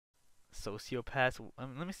sociopaths.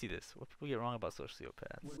 Let me see this. What people get wrong about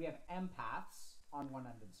sociopaths? We have empaths on one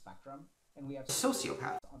end of the spectrum, and we have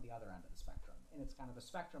sociopaths on the other end of the spectrum. And it's kind of a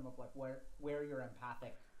spectrum of like where you're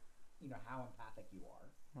empathic, you know, how empathic you are.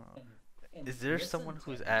 Huh. And Is there someone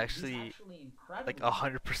who's actually like 100%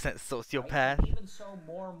 right? sociopath? Even so,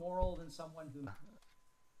 more moral than someone who.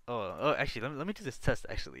 Oh, actually, let me do this test.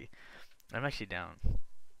 Actually, I'm actually down.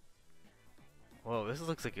 Whoa, this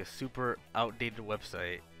looks like a super outdated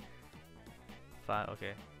website. Fine,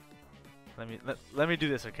 okay. Let me do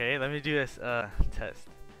this, okay? Let me do this test.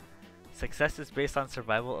 Success is based on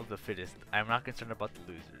survival of the fittest. I'm not concerned about the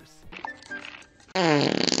losers.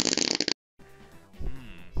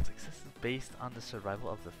 Success is based on the survival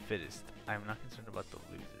of the fittest. I'm not concerned about the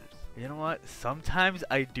losers. You know what? Sometimes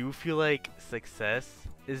I do feel like success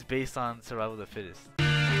is based on survival of the fittest.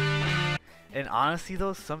 And honestly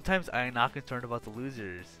though, sometimes I'm not concerned about the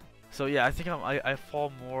losers. So yeah, I think I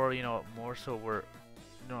fall more, you know, more so where,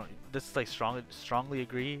 you know, this is like strongly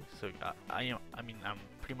agree. So I mean I'm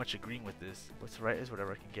pretty much agreeing with this. What's right is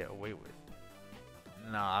whatever I can get away with.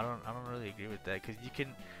 No, I don't really agree with that, because you can.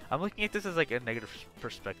 I'm looking at this as like a negative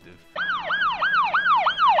perspective.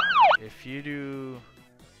 If you do,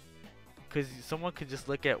 because someone could just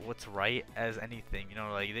look at what's right as anything, you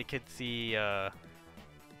know, like they could see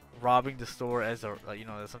robbing the store as a you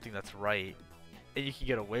know, as something that's right, and you can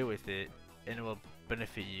get away with it, and it will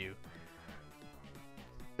benefit you.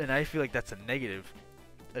 And I feel like that's a negative.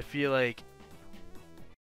 I feel like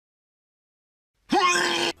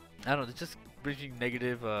I don't know. It just brings me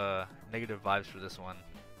negative vibes for this one.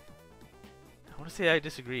 I want to say I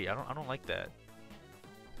disagree. I don't like that.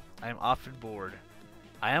 I am often bored.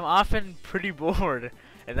 I am often pretty bored,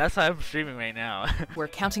 and that's why I'm streaming right now. We're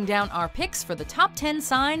counting down our picks for the top 10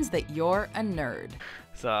 signs that you're a nerd.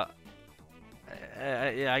 So,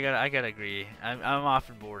 yeah, I gotta agree. I'm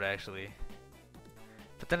often bored actually.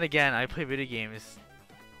 But then again, I play video games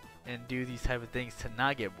and do these type of things to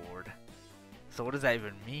not get bored. So what does that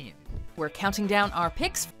even mean? We're counting down our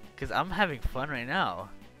picks. Cause I'm having fun right now,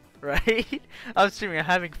 right? I'm streaming, I'm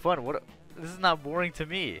having fun. What? This is not boring to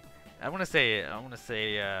me. I want to say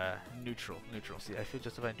neutral. See, I feel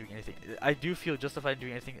justified in doing anything. I do feel justified in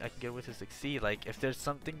doing anything I can get away to succeed. Like if there's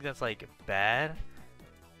something that's like bad,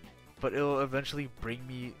 but it'll eventually bring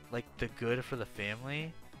me like the good for the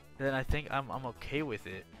family, then I think I'm okay with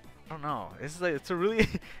it. I don't know. It's like it's a really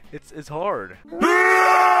it's hard.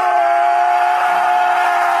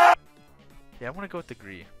 Yeah, I want to go with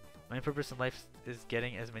agree. My purpose in life is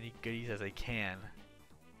getting as many goodies as I can.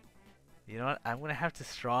 You know what? I'm gonna have to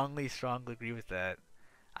strongly agree with that.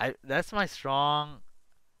 That's my strong.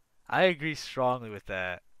 I agree strongly with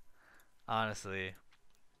that. Honestly,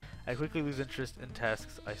 I quickly lose interest in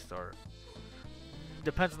tasks I start.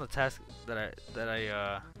 Depends on the task that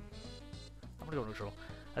I'm gonna go neutral.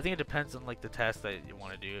 I think it depends on like the task that you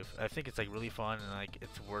want to do. If I think it's like really fun and like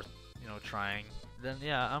it's worth, you know, trying, then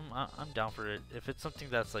yeah, I'm down for it. If it's something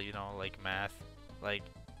that's like, you know, like math, like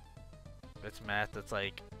it's math that's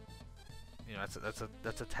like, you know,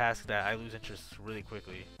 that's a task that I lose interest really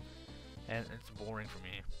quickly, and it's boring for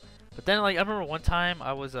me. But then like I remember one time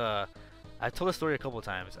I was I told a story a couple of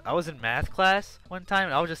times. I was in math class one time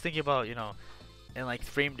and I was just thinking about, you know, and like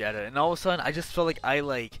frame data, and all of a sudden I just felt like I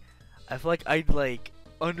felt like I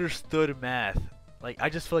understood math. Like I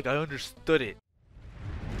just feel like I understood it.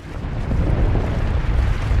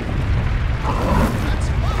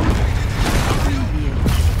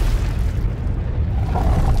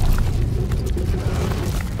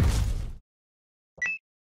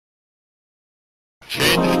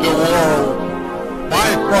 Change the world.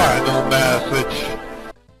 My final message.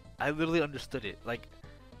 I literally understood it. Like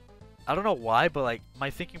I don't know why, but like my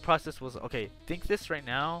thinking process was, okay, think this right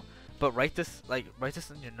now, but write this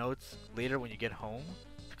in your notes later when you get home,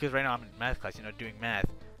 because right now I'm in math class, you know, doing math.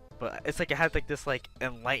 But it's like I had like this like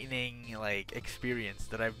enlightening like experience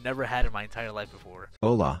that I've never had in my entire life before.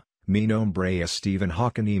 Hola, mi nombre es Stephen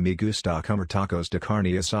Hawking y me gusta comer tacos de carne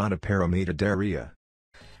asada pero me da diarrhea.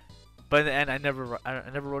 But in the end, I never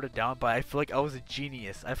wrote it down. But I feel like I was a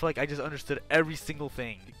genius. I feel like I just understood every single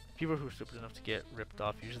thing. People who are stupid enough to get ripped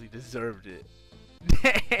off usually deserved it.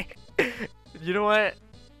 You know what?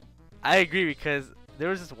 I agree, because there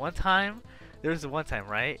was this one time,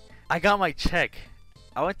 right? I got my check.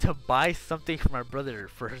 I went to buy something for my brother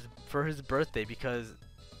for his birthday, because,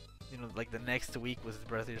 you know, like the next week was his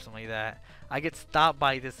birthday or something like that. I get stopped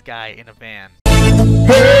by this guy in a van.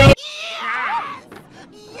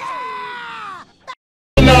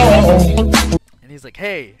 And he's like,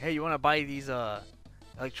 hey, you want to buy these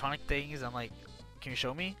electronic things? I'm like, can you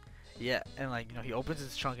show me? Yeah, and like, you know, he opens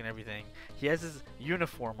his trunk and everything. He has his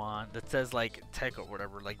uniform on that says like tech or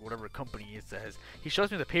whatever, like whatever company it says. He shows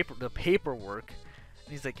me the paperwork,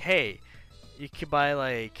 and he's like, "Hey, you could buy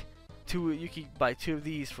like you could buy 2 of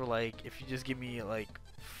these for like if you just give me like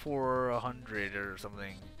 400 or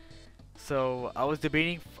something." So I was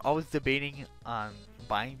debating on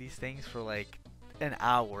buying these things for like an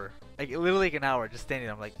hour, like literally like an hour, just standing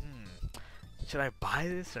there. I'm like, should I buy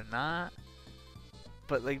this or not?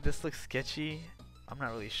 But like this looks sketchy. I'm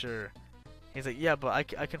not really sure. He's like, yeah,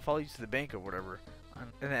 but I can follow you to the bank or whatever.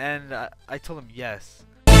 And I told him yes.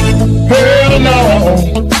 Hell no,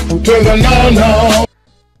 to the no.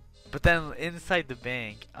 But then inside the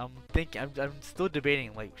bank, I'm still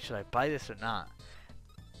debating, like, should I buy this or not?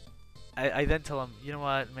 I then tell him, you know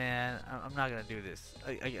what, man, I'm not gonna do this.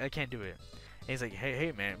 I can't do it. And he's like,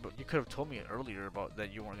 hey man, but you could have told me earlier about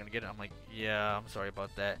that you weren't gonna get it. I'm like, yeah, I'm sorry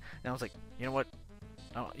about that. And I was like, you know what?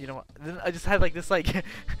 Then I just had like this like,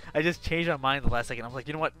 I just changed my mind the last second. I was like,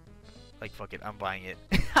 you know what? Like, fuck it, I'm buying it.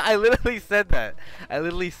 I literally said that.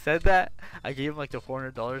 I gave him like the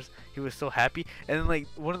 $400. He was so happy. And then like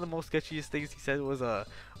one of the most sketchiest things he said was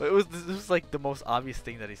this was like the most obvious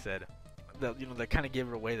thing that he said. That, you know, that kind of gave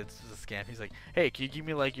it away that this was a scam. He's like, hey, can you give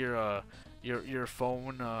me like your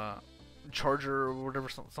phone charger or whatever,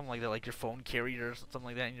 something like that, like your phone carrier or something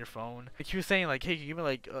like that in your phone. Like he was saying like, hey, can you give me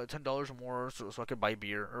like $10 or more so I could buy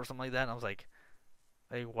beer or something like that. And I was like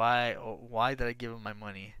why did I give him my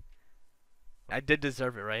money? I did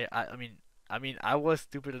deserve it, right? I mean I was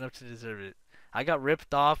stupid enough to deserve it. I got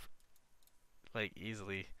ripped off like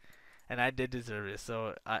easily, and I did deserve it.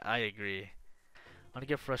 So I agree. When I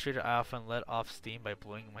get frustrated, I often let off steam by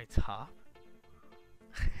blowing my top.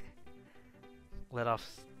 Let off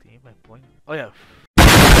steam by blowing. Oh yeah.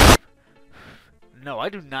 No, I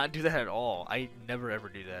do not do that at all. I never ever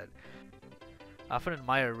do that. I often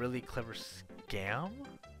admire a really clever scam.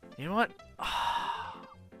 You know what?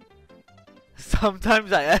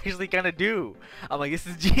 Sometimes I actually kind of do. I'm like, this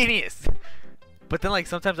is genius. But then like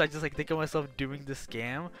sometimes I just like think of myself doing the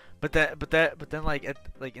scam, but then like in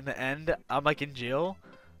the end I'm like in jail.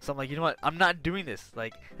 So I'm like, you know what? I'm not doing this.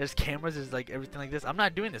 Like there's cameras, there's like everything like this. I'm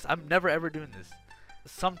not doing this. I'm never ever doing this.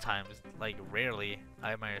 Sometimes, like rarely,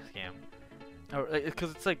 I admire a scam. Or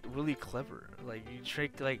because it's like really clever. Like you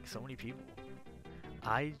trick like so many people.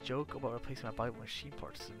 I joke about replacing my body with machine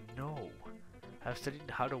parts. No. I've studied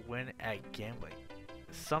how to win at gambling.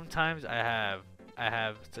 Sometimes I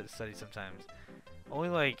have studied sometimes. Only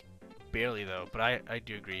like barely though, but I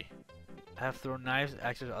do agree. I have thrown knives,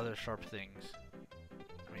 axes, or other sharp things.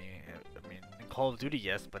 I mean in Call of Duty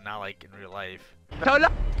yes, but not like in real life.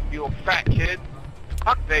 You a fat kid.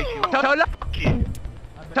 Fuck they you. Fuck you.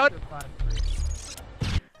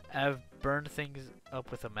 I've burned things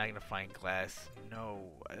up with a magnifying glass. No.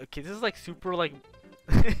 Okay, this is like super like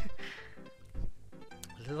this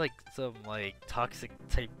is like some like toxic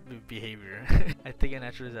type of behavior. I think a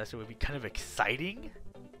natural disaster would be kind of exciting.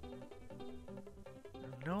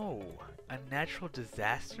 No, a natural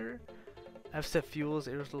disaster? I've set fuels,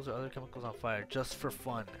 aerosols, or other chemicals on fire just for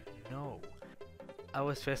fun. No. I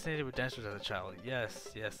was fascinated with dinosaurs as a child.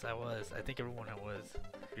 Yes, I was. I think everyone was.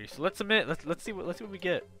 So let's submit. Let's see what we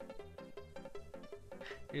get.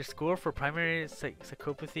 Your score for primary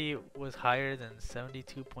psychopathy was higher than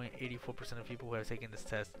 72.84% of people who have taken this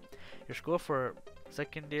test. Your score for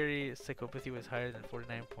secondary psychopathy was higher than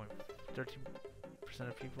 49.13%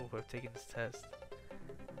 of people who have taken this test.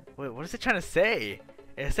 Wait, what is it trying to say?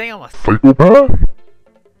 It's saying I'm a Psychopath?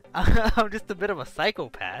 I'm just a bit of a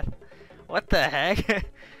psychopath. What the heck?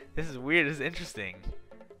 This is weird. This is interesting.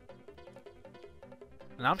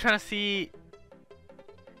 Now I'm trying to see.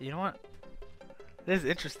 You know what? This is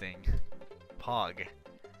interesting. Pog.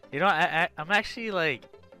 You know, I'm actually like,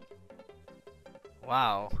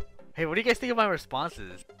 wow. Hey, what do you guys think of my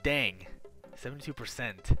responses? Dang,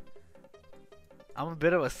 72%. I'm a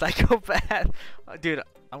bit of a psychopath. Dude,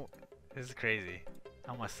 this is crazy.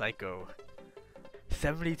 I'm a psycho.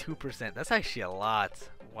 72%. That's actually a lot.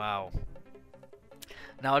 Wow.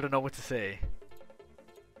 Now I don't know what to say.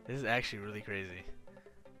 This is actually really crazy.